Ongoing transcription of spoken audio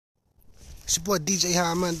It's your boy DJ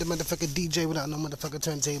Harmon, the motherfucking DJ without no motherfucking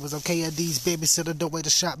turntables. Okay, at these babysitter, don't wait to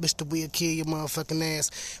shop, Mr. Will kill your motherfucking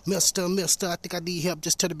ass. Mister, I think I need help.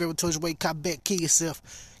 Just turn the barrel towards your way, cop back, kill yourself.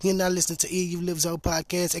 You're not listening to EU Lives Old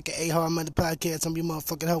Podcast, aka Hard Money Podcast. I'm your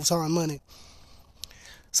motherfucking host, Hard Money.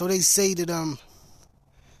 So they say that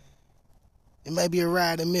it might be a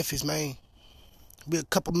riot in Memphis, man. Be a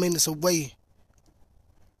couple minutes away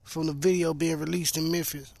from the video being released in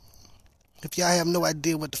Memphis. If y'all have no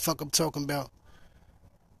idea what the fuck I'm talking about,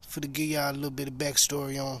 for to give y'all a little bit of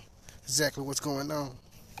backstory on exactly what's going on.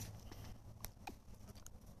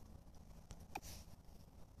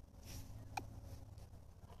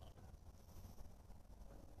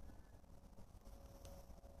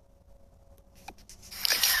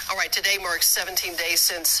 All right, today marks 17 days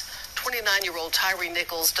since 29-year-old Tyre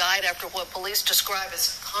Nichols died after what police describe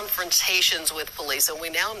as confrontations with police. And we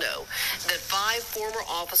now know that 5 former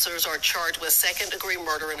officers are charged with second-degree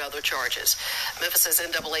murder and other charges. Memphis's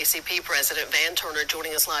NAACP president, Van Turner,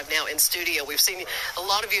 joining us live now in studio. We've seen a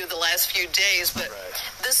lot of you the last few days, but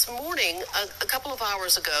this morning, a couple of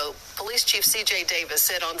hours ago, Police Chief C.J. Davis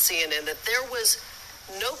said on CNN that there was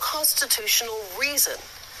no constitutional reason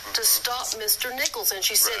to stop Mr. Nichols, and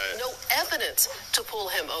she said no evidence to pull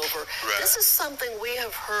him over. This is something we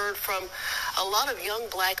have heard from a lot of young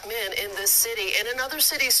black men in this city and in other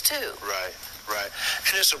cities too. Right.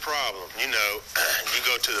 And it's a problem. You know, you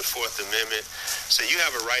go to the Fourth Amendment, so you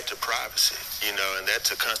have a right to privacy, you know, and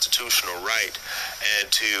that's a constitutional right. And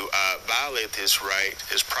to violate this right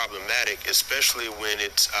is problematic, especially when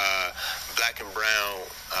it's black and brown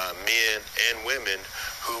men and women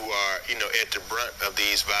who are, you know, at the brunt of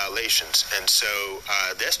these violations. And so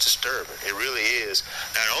that's disturbing. It really is.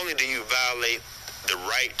 Not only do you violate the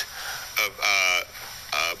right of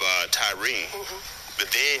Tyre, but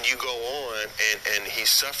then you go on and he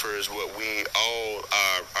suffers what we all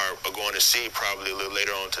are going to see probably a little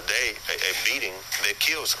later on today, a beating that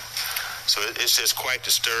kills him. So it's just quite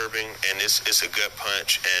disturbing, and it's a gut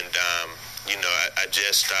punch. And, you know,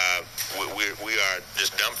 we are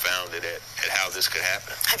just dumbfounded at how this could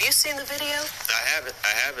happen. Have you seen the video?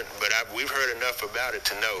 I haven't, but we've heard enough about it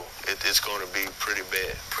to know it's going to be pretty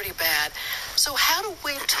bad. Pretty bad. So how do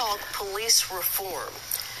we talk police reform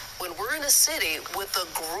when we're in a city with a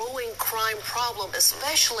growing crime problem,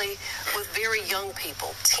 especially with very young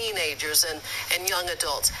people, teenagers and young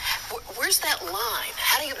adults? Where's that line?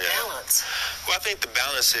 How do you balance? Well, I think the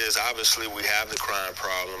balance is, obviously, we have the crime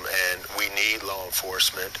problem and we need law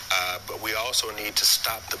enforcement, but we also need to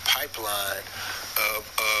stop the pipeline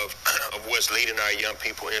of what's leading our young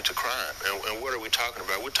people into crime. And what are we talking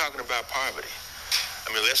about? We're talking about poverty.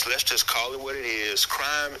 I mean, let's just call it what it is.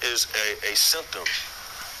 Crime is a symptom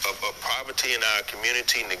of poverty in our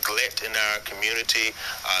community, neglect in our community,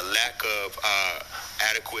 lack of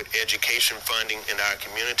adequate education funding in our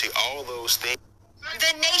community, all those things.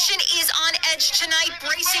 The nation is on edge tonight,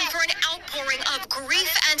 bracing for an outpouring of grief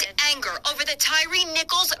and anger over the Tyre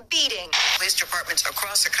Nichols beating. Police departments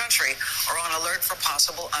across the country are on alert for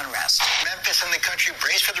possible unrest. Memphis and the country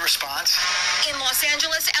brace for the response. In Los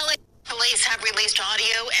Angeles, LA, police have released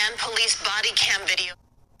audio and police body cam video.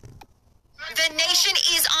 The nation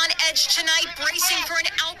is on edge tonight, bracing for an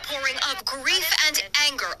outpouring of grief and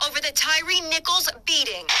anger over the Tyre Nichols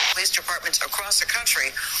beating. Police departments across the country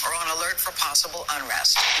are on alert for possible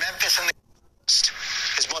unrest. Memphis and the...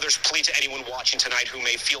 His mother's plea to anyone watching tonight who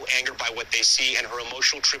may feel angered by what they see, and her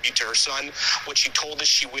emotional tribute to her son, what she told us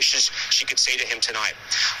she wishes she could say to him tonight.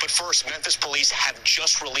 But first, Memphis police have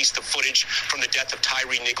just released the footage from the death of Tyre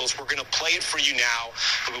Nichols. We're going to play it for you now,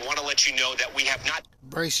 but we want to let you know that we have not...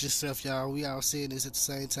 Brace yourself, y'all. We all seeing this at the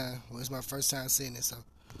same time. Well, it's my first time seeing this, so...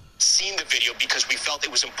 seen the video because we felt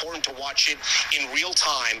it was important to watch it in real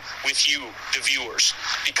time with you, the viewers.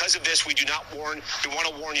 Because of this, we want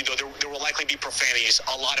to warn you, though, there will likely be profanities,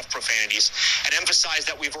 a lot of profanities, and emphasize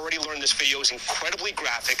that we've already learned this video is incredibly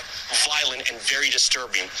graphic, violent, and very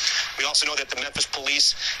disturbing. We also know that the Memphis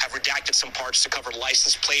police have redacted some parts to cover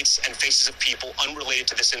license plates and faces of people unrelated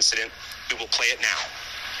to this incident. We will play it now.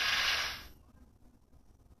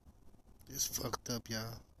 It's fucked up,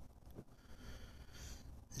 y'all.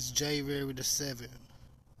 It's January the 7th.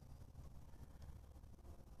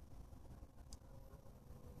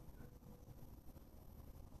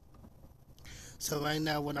 So right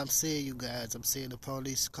now what I'm seeing, you guys, I'm seeing a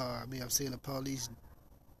police car. I'm seeing a police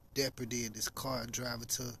deputy in this car driving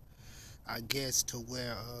to, I guess, to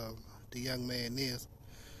where the young man is.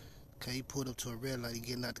 Okay, he pulled up to a red light. He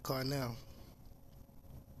getting out the car now.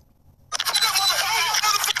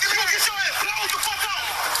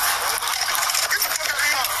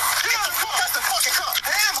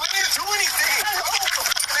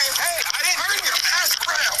 Hey, I didn't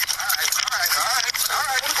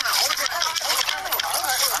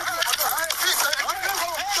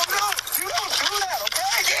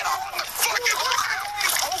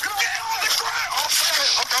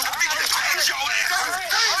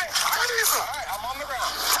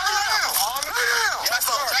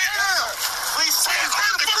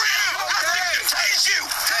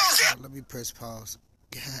press pause.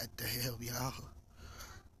 God damn, y'all.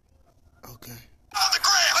 Okay. On the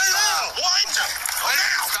ground. Lay down. One. Lay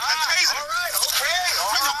down. Stop. All right. Okay.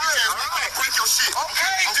 All right. Break your shit.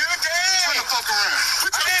 Okay, dude. Damn. Turn the fuck around.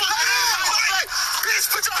 Put your fucking hands on. Bitch,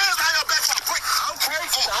 put your hands behind your back. Okay.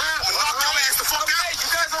 Knock your ass the fuck out. You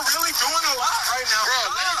guys are really doing a lot right now. Bro,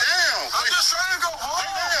 lay down. I'm just trying to go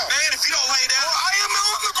home. Man, if you don't lay down, I am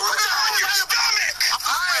on the ground. On your stomach.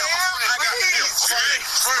 I am. Okay.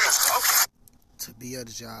 To be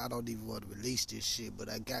honest, y'all, I don't even want to release this shit, but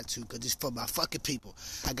I got to, because it's for my fucking people.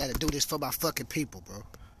 I got to do this for my fucking people, bro. Get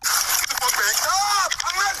the fuck back up!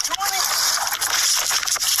 I'm not doing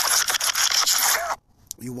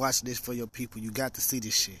it! You watching this for your people. You got to see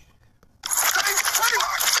this shit.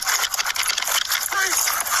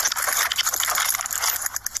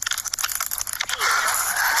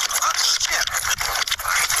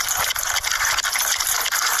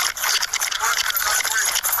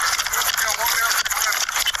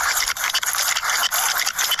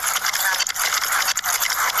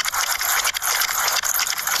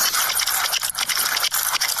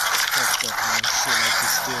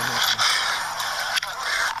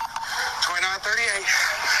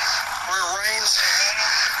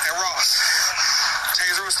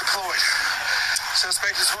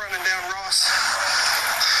 Suspect is running down Ross.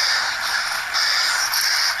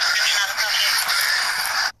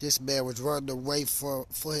 This man was running away for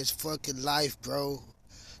his fucking life, bro.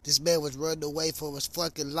 This man was running away for his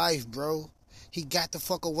fucking life, bro. He got the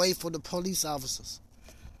fuck away from the police officers.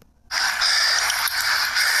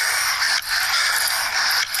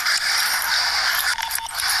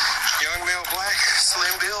 Young male, black,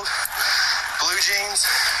 slim build, blue jeans,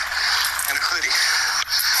 and a hoodie.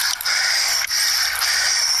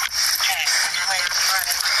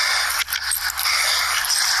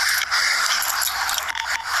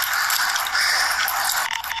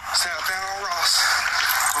 Southbound on Ross,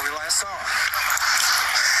 when we last saw him.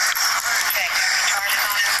 Okay, can we charge it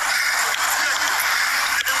on him?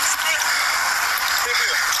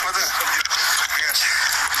 What's up? I got you.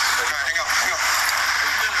 All right, hang on.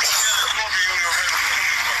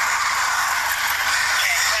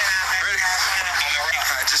 Ready?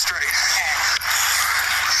 All right, just straight.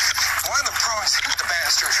 Why in the Bronx hit the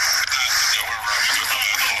bastard?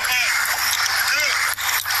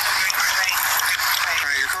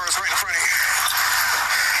 Your car's right in front of you.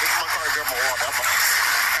 This is my car. Got my water. All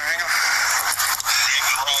right, hang on.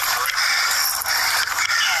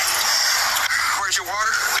 Where's your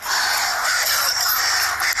water?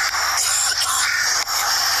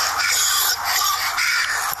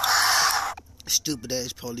 Stupid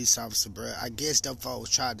ass police officer, bro. I guess them folks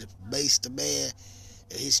tried to mace the man,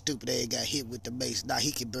 and his stupid ass got hit with the mace. Now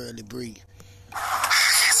he can barely breathe.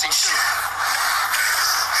 Can't see shit.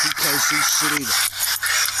 He can't see shit either.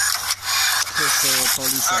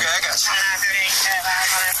 Police Okay, I got you.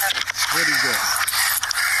 What is that?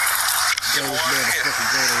 Gave this man a fucking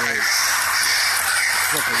Gatorade.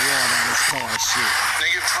 Fucking water on his car and shit.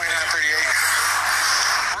 Negative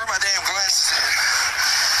 2938. Where are my damn glasses at?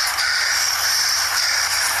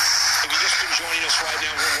 If you've just been joining us right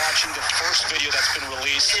now, we're watching the first video that's been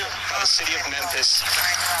released by the city of Memphis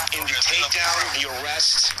in the takedown, the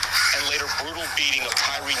arrest, and later brutal beating of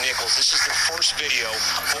Tyre Nichols. This is the first video.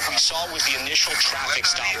 What we saw was the initial traffic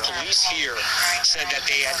stop. Police here said that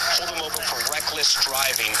they had pulled him over for reckless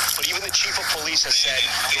driving, but even the chief of police has said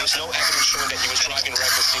there was no evidence showing that he was driving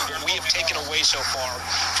recklessly. What we have taken away so far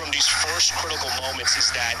from these first critical moments is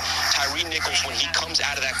that Tyre Nichols, when he comes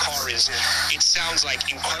out of that car, it sounds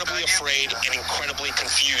like incredibly afraid and incredibly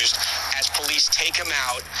confused as police take him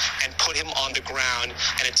out and put him on the ground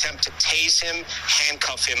and attempt to tase him,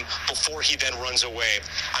 handcuff him before he then runs away.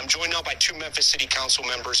 I'm joined now by two Memphis City Council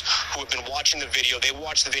members who have been watching the video. They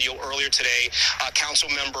watched the video earlier today. Council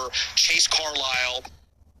member Chase Carlisle.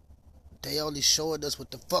 They only showing us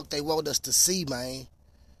what the fuck they want us to see, man.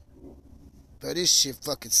 Bro, this shit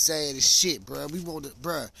fucking sad as shit, bro. We want to,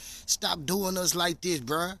 bro, stop doing us like this,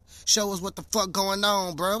 bro. Show us what the fuck going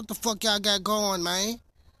on, bro. What the fuck y'all got going, man?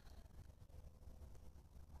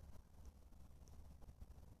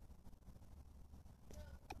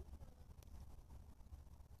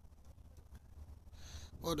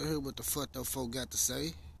 What the hell, what the fuck those folk got to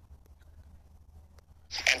say?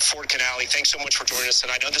 And Ford Canale, thanks so much for joining us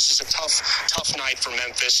tonight. I know this is a tough night for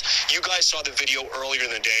Memphis. You guys saw the video earlier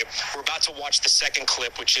in the day. We're about to watch the second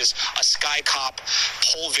clip, which is a Sky Cop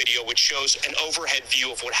poll video, which shows an overhead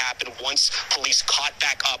view of what happened once police caught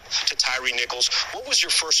back up to Tyre Nichols. What was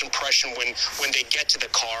your first impression when they get to the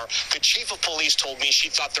car? The chief of police told me she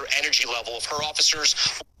thought their energy level of her officers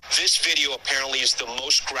This video apparently is the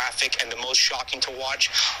most graphic and the most shocking to watch.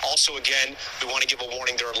 Also, again, we want to give a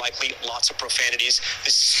warning. There are likely lots of profanities.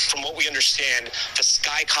 This is, from what we understand, the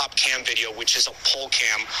Sky Cop cam video, which is a pole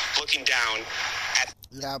cam looking down at...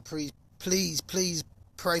 Y'all, please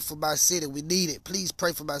pray for my city. We need it. Please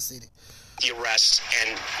pray for my city. The arrest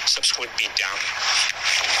and subsequent beatdown.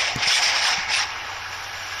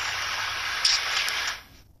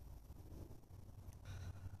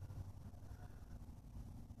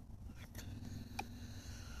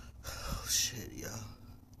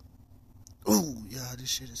 Ooh, y'all, this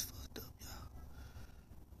shit is fucked up, y'all.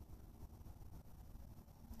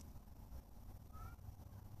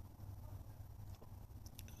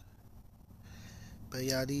 But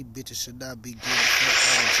y'all, these bitches should not be getting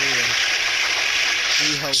fucked out of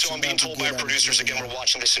jail. So I'm being told by producers, again, we're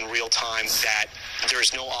watching this in real time, that there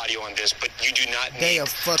is no audio on this, but you do not need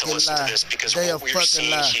to listen to this, because what we're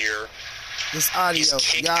seeing here this audio, is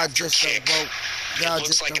kick y'all after just kick. It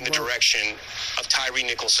looks like in the direction of Tyre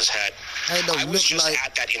Nichols' head. I was just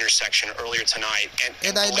at that intersection earlier tonight, and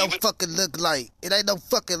it ain't no fucking look like. It ain't no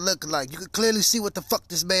fucking look like. You can clearly see what the fuck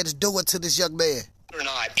this man is doing to this young man. Or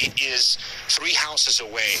not, it is 3 houses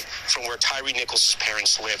away from where Tyre Nichols'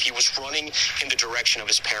 parents live. He was running in the direction of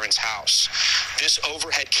his parents' house. This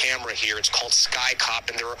overhead camera here, it's called Sky Cop,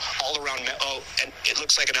 and they're all around. Oh, and it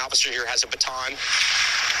looks like an officer here has a baton.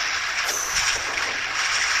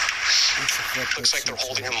 Looks like they're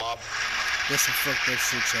holding him up. That's some fucked up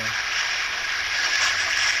shit, y'all.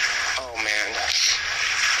 Oh, man.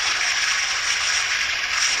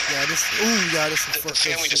 Yeah, this some fucked up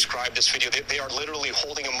shit. The family described this video. They are literally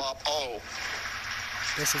holding him up. Oh.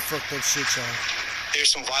 That's some fucked up shit, y'all. There's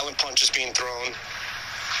some violent punches being thrown.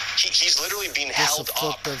 He's literally being held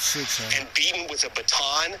up and beaten with a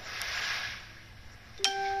baton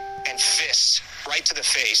and fists right to the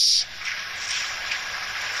face.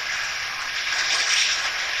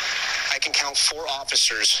 I can count 4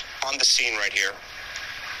 officers on the scene right here.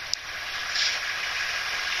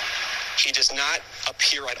 He does not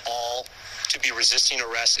appear at all to be resisting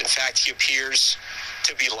arrest. In fact, he appears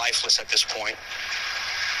to be lifeless at this point.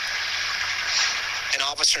 An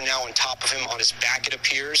officer now on top of him, on his back it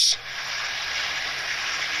appears.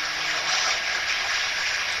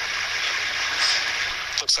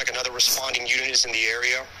 Looks like another responding unit is in the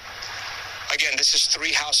area. Again, this is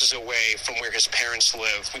 3 houses away from where his parents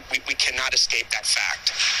live. We cannot escape that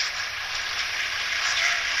fact.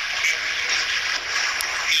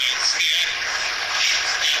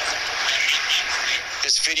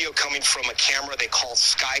 This video coming from a camera they call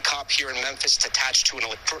Sky Cop here in Memphis. It's attached to an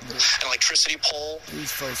electricity pole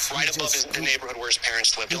right above the neighborhood where his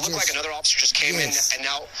parents live. It looked like another officer just came in and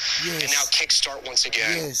now kickstart once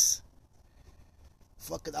again. Yes.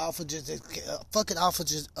 A fucking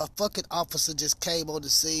officer just came on the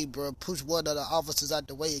scene, bro. Pushed one of the officers out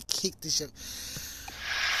the way and kicked this shit.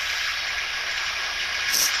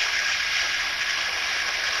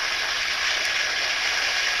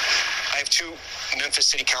 I have 2 Memphis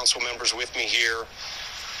City Council members with me here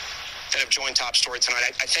that have joined Top Story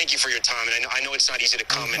tonight. I thank you for your time, and I know it's not easy to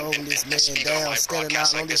come and speak on a live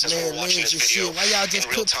broadcast like this as we're watching this video in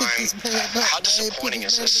real time. How disappointing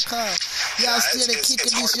is this? Y'all still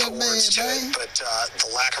kicking this young man, man. But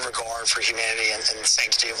the lack of regard for humanity and the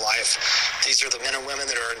sanctity of life. These are the men and women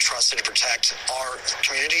that are entrusted to protect our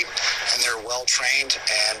community, and they're well trained,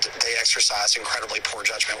 and they exercise incredibly poor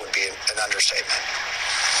judgment would be an understatement.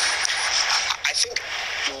 I think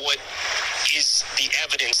what is the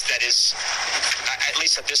evidence that is, at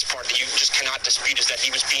least at this part, that you just cannot dispute, is that he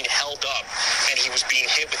was being held up and he was being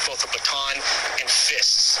hit with both a baton and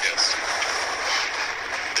fists. Yes.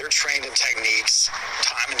 They're trained in techniques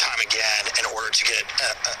time and time again in order to get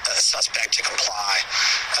a suspect to comply.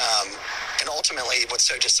 And ultimately, what's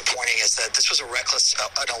so disappointing is that this was an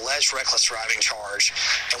alleged reckless driving charge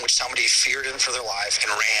in which somebody feared him for their life and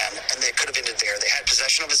ran, and they could have ended there. They had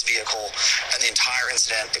possession of his vehicle, and the entire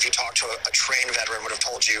incident, if you talk to a trained veteran, would have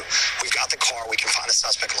told you, we've got the car, we can find the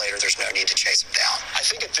suspect later, there's no need to chase him down. I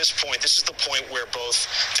think at this point, this is the point where both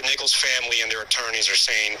the Nichols family and their attorneys are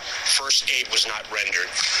saying first aid was not rendered.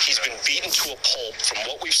 He's been beaten to a pulp from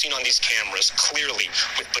what we've seen on these cameras, clearly,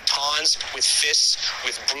 with batons, with fists,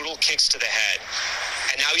 with brutal kicks to the head.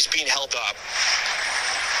 And now he's being held up.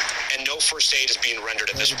 And no first aid is being rendered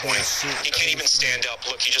at this point. He can't even stand up.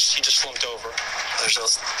 Look, he just slumped over. That's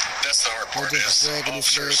the hard part. Is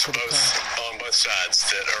officers on both sides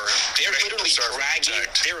that are they're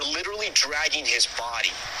literally dragging his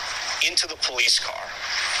body into the police car.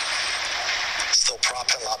 Still prop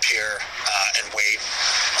him up here and wait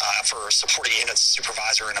for supporting units,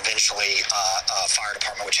 supervisor, and eventually fire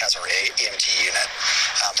department, which has our EMT unit.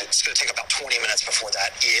 It's going to take about 20 minutes before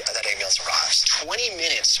that ambulance arrives. 20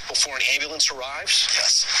 minutes before an ambulance arrives?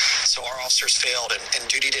 Yes. So our officers failed in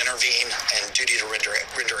duty to intervene and duty to render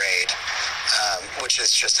aid, which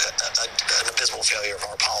is just an abysmal failure of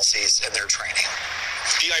our policies and their training.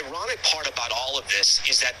 The ironic part about all of this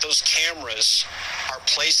is that those cameras are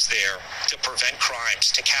placed there to prevent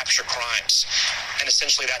crimes, to capture crimes. And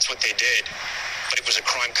essentially that's what they did. But it was a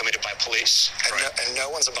crime committed by police. And no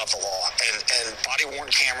one's above the law. And body-worn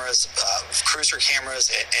cameras, cruiser cameras,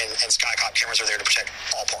 and Skycop cameras are there to protect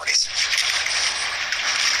all parties.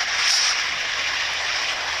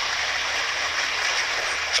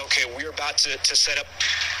 Okay, we're about to set up.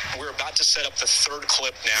 We're about to set up the third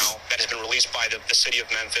clip now that has been released by the city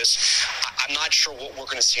of Memphis. I'm not sure what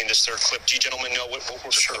we're going to see in this third clip. Do you gentlemen know what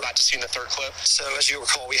we're about to see in the third clip? So as you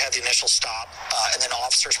recall, we had the initial stop, and then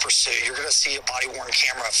officers pursue. You're going to see a body-worn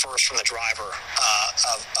camera first from the driver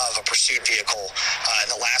of a pursued vehicle.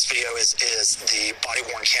 And the last video is the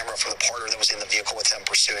body-worn camera from the partner that was in the vehicle with them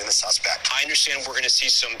pursuing the suspect. I understand we're going to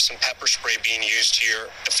see some pepper spray being used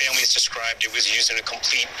here. The family has described it was used in a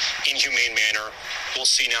complete inhumane manner. We'll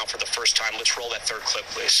see now for the first time. Let's roll that third clip,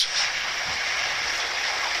 please.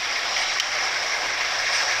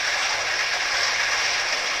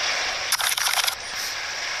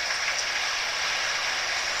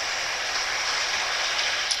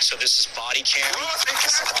 So this is body cam.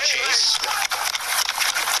 Chase.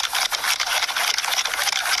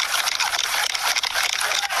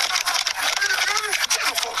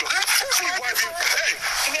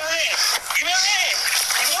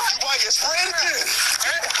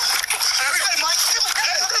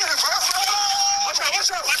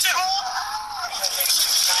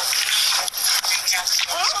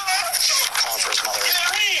 Calling for his mother.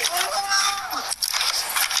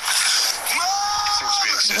 Seems to be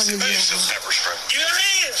excessive use of pepper spray. Give me your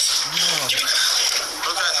hands. Give me my hand.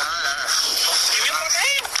 Give me my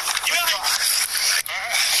hand.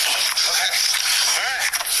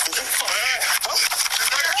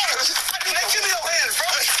 Give me your hands, bro.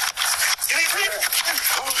 Give me your hands.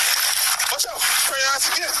 Watch out. Spray your eyes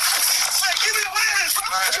again. Hey, give me your hands, bro.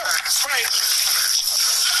 Watch out. Spray.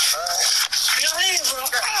 Give me your hands, bro.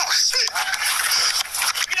 Oh, shit.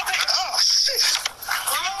 Give me your hands. Oh, shit.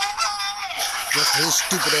 Just his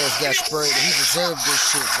stupid ass got sprayed. He deserved this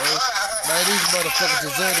shit, bro. Man, these motherfuckers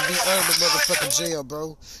deserve to be under the motherfucking jail,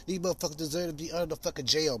 bro. These motherfuckers deserve to be under the fucking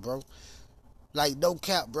jail, bro. Like, no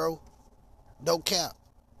cap, bro. No cap.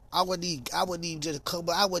 I wouldn't even just come,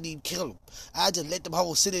 I wouldn't even kill them. I just let them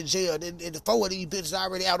hoes sit in jail. And 4 of these bitches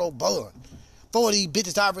already out on bond. 4 of these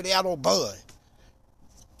bitches already out on bond.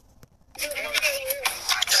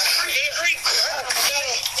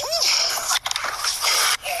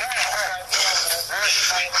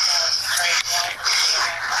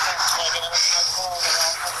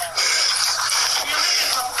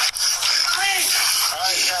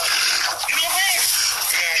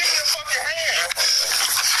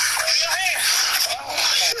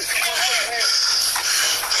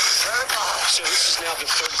 So this is now the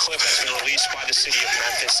third clip that's been released by the city of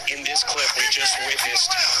Memphis. In this clip, we just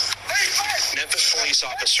witnessed Memphis police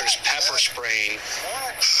officers pepper spraying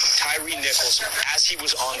Tyre Nichols as he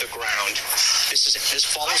was on the ground. This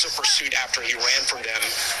follows a pursuit after he ran from them.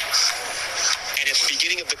 And at the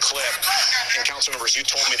beginning of the clip, and council members, you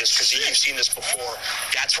told me this because you've seen this before,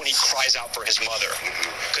 that's when he cries out for his mother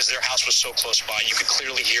because their house was so close by. You could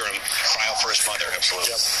clearly hear him cry out for his mother.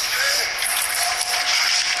 Absolutely. Yep.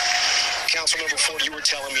 Councilmember Ford, you were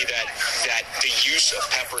telling me that the use of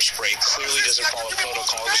pepper spray clearly doesn't follow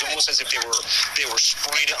protocol. It was almost as if they were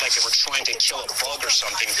spraying it like they were trying to kill a bug or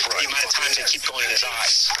something. Right. The amount of times they keep going in his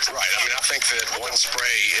eyes. Right. I mean, I think that one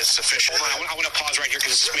spray is sufficient. Hold on, I want to pause right here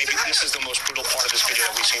because this is the most brutal part of this video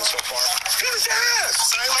that we've seen so far. Get his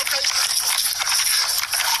ass. Okay.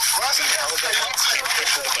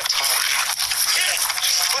 Picture the baton.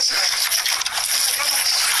 What's that?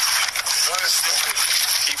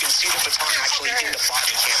 You can see the baton actually in the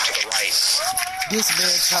body cam to the right. This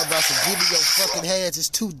man talking about some give me your fucking hands. It's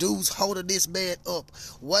 2 dudes holding this man up.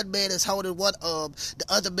 One man is holding one arm, the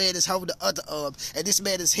other man is holding the other arm, and this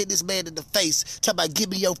man is hitting this man in the face, talking about give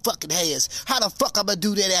me your fucking hands. How the fuck I'm gonna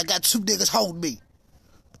do that? I got 2 niggas holding me.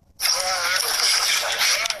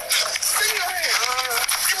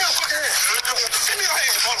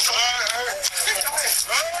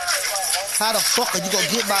 How the fuck are you gonna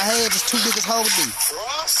get my hands? Just 2 niggas holding me.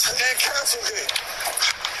 Ross and Castlegate.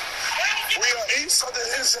 We are east of the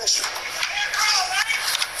intersection.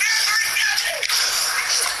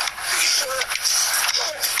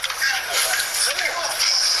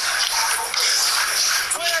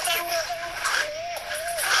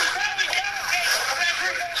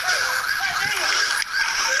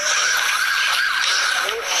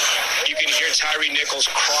 Tyree Nichols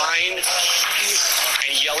crying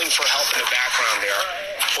and yelling for help in the background there.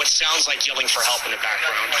 What sounds like yelling for help in the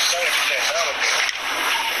background.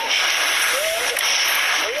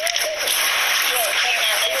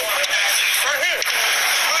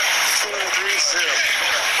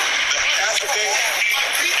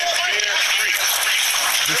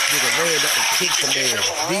 This nigga ran up and kicked the man.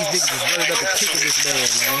 These niggas is running up and kicking this man,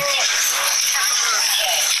 man.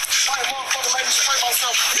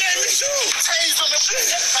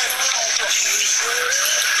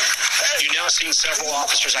 You're now seeing several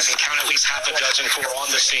officers. I can count at least half a dozen who are on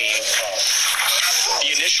the scene.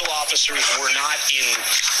 The initial officers were not in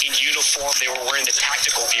uniform. They were wearing the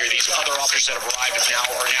tactical gear. These other officers that have arrived are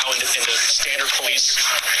now in the standard police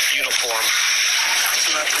uniform.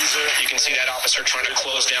 You can see that officer trying to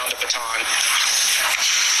close down the baton.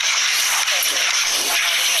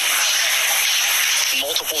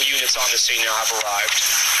 Multiple units on the scene now have arrived.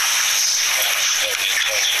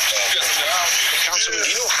 Councilman, do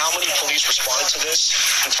you know how many police responded to this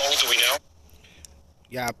in total? Do we know?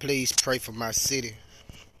 Y'all, please pray for my city.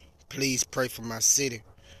 Please pray for my city.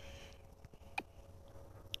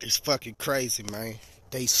 It's fucking crazy, man.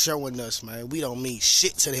 They showing us, man. We don't mean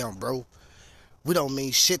shit to them, bro. We don't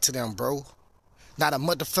mean shit to them, bro. Not a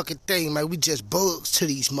motherfucking thing, man. We just bugs to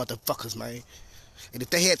these motherfuckers, man. And if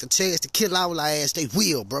they had the chance to kill our ass, they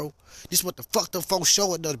will, bro. This what the fuck them folks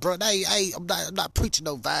showing us, bro. I'm not preaching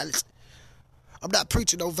no violence. I'm not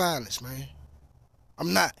preaching no violence, man.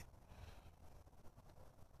 I'm not.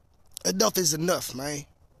 Enough is enough, man.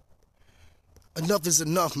 Enough is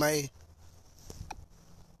enough, man.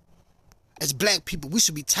 As black people, we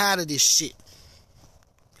should be tired of this shit.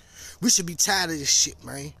 We should be tired of this shit,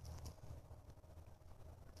 man.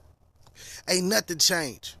 Ain't nothing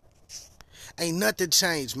changed. Ain't nothing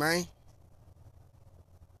changed, man.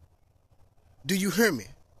 Do you hear me?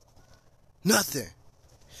 Nothing.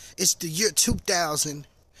 It's the year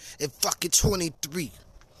 2023.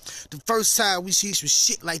 The first time we see some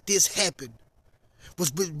shit like this happen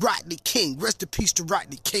was with Rodney King. Rest in peace to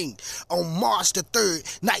Rodney King. On March the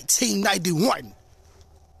 3rd, 1991.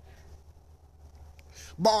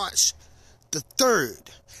 March the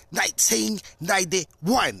 3rd,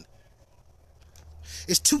 1991.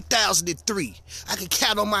 It's 2003. I can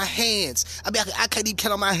count on my hands. I can't even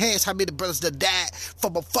count on my hands how many brothers that died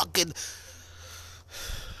from a fucking...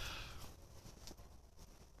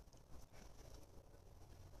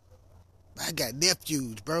 I got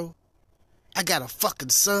nephews, bro. I got a fucking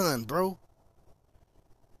son, bro.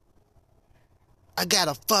 I got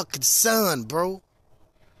a fucking son, bro.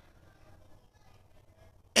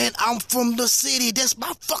 And I'm from the city. That's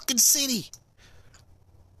my fucking city.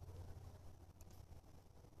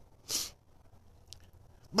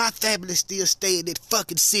 My family still stay in that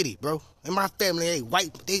fucking city, bro. And my family ain't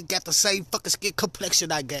white, but they got the same fucking skin complexion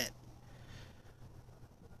I got.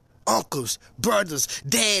 Uncles, brothers,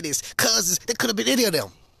 daddies, cousins, they could have been any of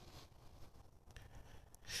them.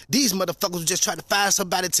 These motherfuckers were just trying to find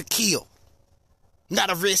somebody to kill. Not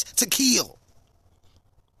arrest, to kill.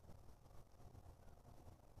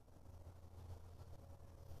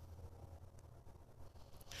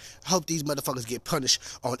 I hope these motherfuckers get punished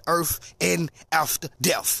on earth and after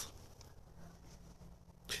death.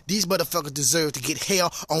 These motherfuckers deserve to get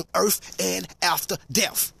hell on earth and after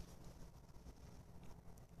death.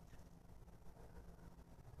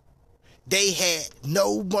 They had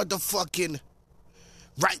no motherfucking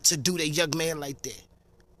right to do that young man like that.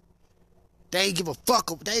 They ain't give a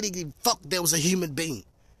fuck. They didn't give a fuck there was a human being.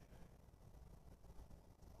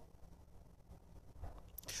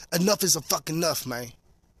 Enough is a fucking enough, man.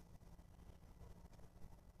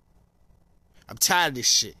 I'm tired of this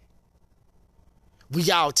shit. We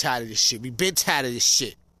all tired of this shit. We been tired of this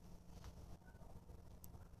shit.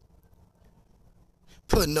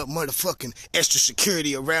 Putting up motherfucking extra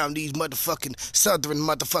security around these motherfucking southern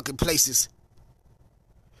motherfucking places.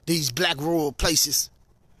 These black rural places.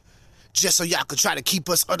 Just so y'all can try to keep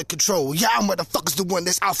us under control. Y'all motherfuckers the one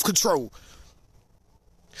that's off control.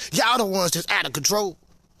 Y'all the ones that's out of control.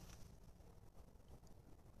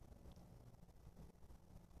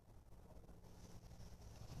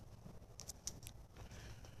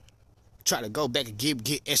 Try to go back and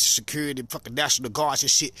get extra security, fucking National Guards and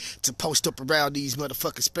shit to post up around these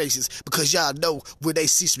motherfucking spaces because y'all know when they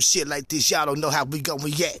see some shit like this, y'all don't know how we gonna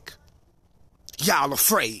react. Y'all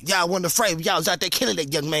afraid. Y'all wasn't afraid. Y'all was out there killing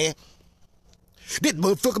that young man. That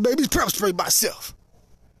motherfucker made me pepper spray myself.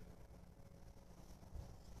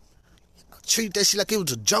 I treated that shit like it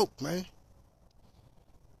was a joke, man.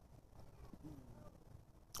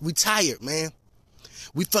 We tired, man.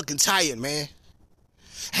 We fucking tired, man.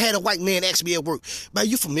 I had a white man ask me at work, man,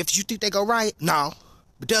 you from Memphis, you think they go riot? No.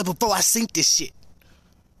 But that was before I seen this shit.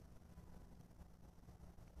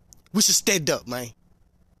 We should stand up, man.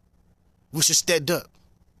 We should stand up.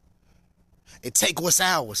 And take what's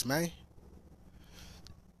ours, man.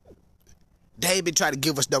 They ain't been trying to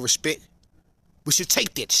give us no respect. We should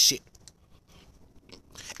take that shit.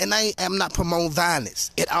 And I am not promoting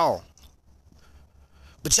violence at all.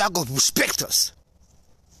 But y'all go respect us.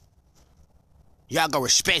 Y'all go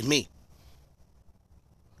respect me.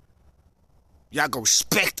 Y'all go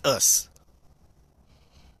respect us.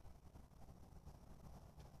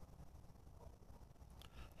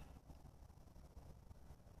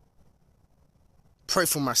 Pray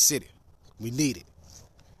for my city. We need it.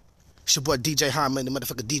 It's your boy DJ Harmon, the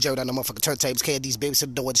motherfucker DJ without no motherfucking turntables. KD's baby to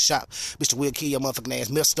the door of the shop. Mr. Will kill your motherfucking ass.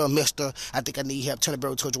 Mister, I think I need help. Turn the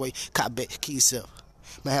barrel towards your way. Cop back. Kill yourself.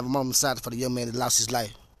 Man, have a moment of silence for the young man that lost his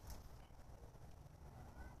life.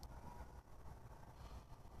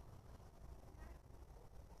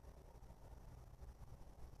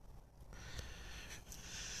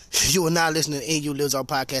 You are now listening to In You Lives On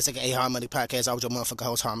Podcast, aka Harmony Podcast. I was your motherfucker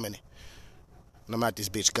host, Harmony. And I'm out this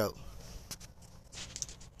bitch, go.